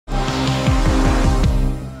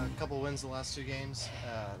wins the last 2 games.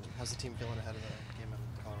 How's the team feeling ahead of the game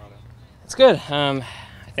in Colorado? It's good.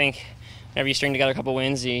 I think whenever you string together a couple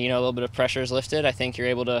wins, a little bit of pressure is lifted. I think you're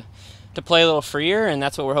able to play a little freer, and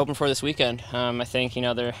that's what we're hoping for this weekend. I think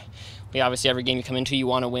we obviously every game you come into you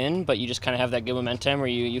want to win, but you just kind of have that good momentum where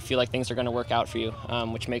you feel like things are going to work out for you,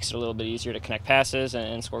 which makes it a little bit easier to connect passes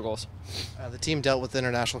and score goals. The team dealt with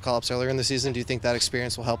international call-ups earlier in the season. Do you think that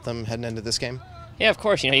experience will help them heading into this game? Yeah, of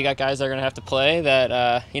course. You got guys that are going to have to play that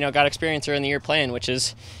got experience early in the year playing, which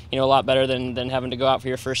is a lot better than having to go out for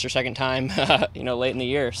your first or second time late in the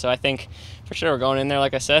year. So I think for sure we're going in there,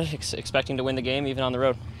 like I said, expecting to win the game even on the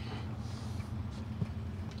road.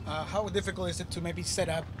 How difficult is it to maybe set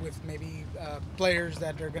up with maybe players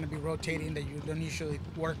that are going to be rotating that you don't usually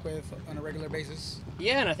work with on a regular basis?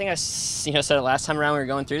 Yeah, and I think I said it last time around we were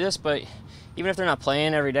going through this, but even if they're not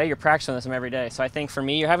playing every day, you're practicing with them every day. So I think for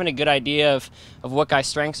me, you're having a good idea of what guys'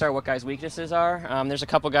 strengths are, what guys' weaknesses are. There's a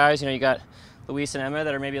couple guys, you got Luis and Emma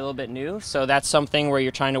that are maybe a little bit new, so that's something where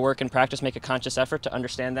you're trying to work and practice, make a conscious effort to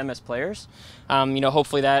understand them as players.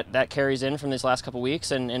 Hopefully that carries in from these last couple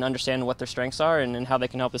weeks and understand what their strengths are and how they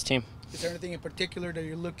can help this team. Is there anything in particular that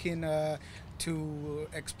you're looking to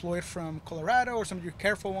exploit from Colorado, or something you're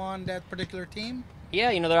careful on that particular team?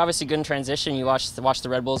 Yeah, they're obviously good in transition. You watch the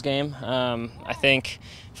Red Bulls game. I think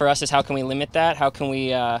for us is how can we limit that? How can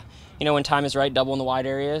we when time is right, double in the wide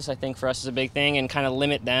areas, I think for us is a big thing, and kind of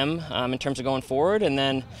limit them in terms of going forward. And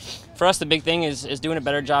then for us, the big thing is doing a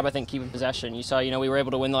better job, I think, keeping possession. You saw, we were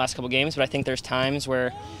able to win the last couple games, but I think there's times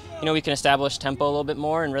where, we can establish tempo a little bit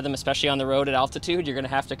more and rhythm, especially on the road at altitude. You're going to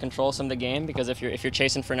have to control some of the game, because if you're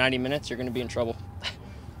chasing for 90 minutes, you're going to be in trouble.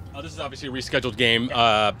 This is obviously a rescheduled game.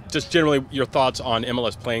 Just generally, your thoughts on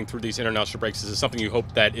MLS playing through these international breaks. Is this something you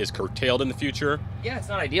hope that is curtailed in the future? Yeah, it's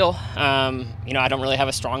not ideal. I don't really have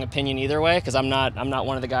a strong opinion either way, because I'm not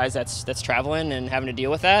one of the guys that's traveling and having to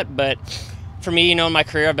deal with that. But for me, in my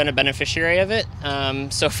career, I've been a beneficiary of it.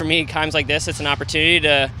 So for me, times like this, it's an opportunity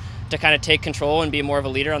to kind of take control and be more of a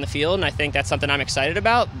leader on the field, and I think that's something I'm excited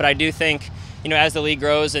about. But I do think, as the league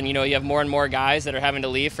grows and, you have more and more guys that are having to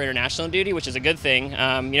leave for international duty, which is a good thing,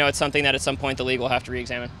 it's something that at some point the league will have to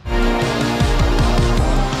re-examine.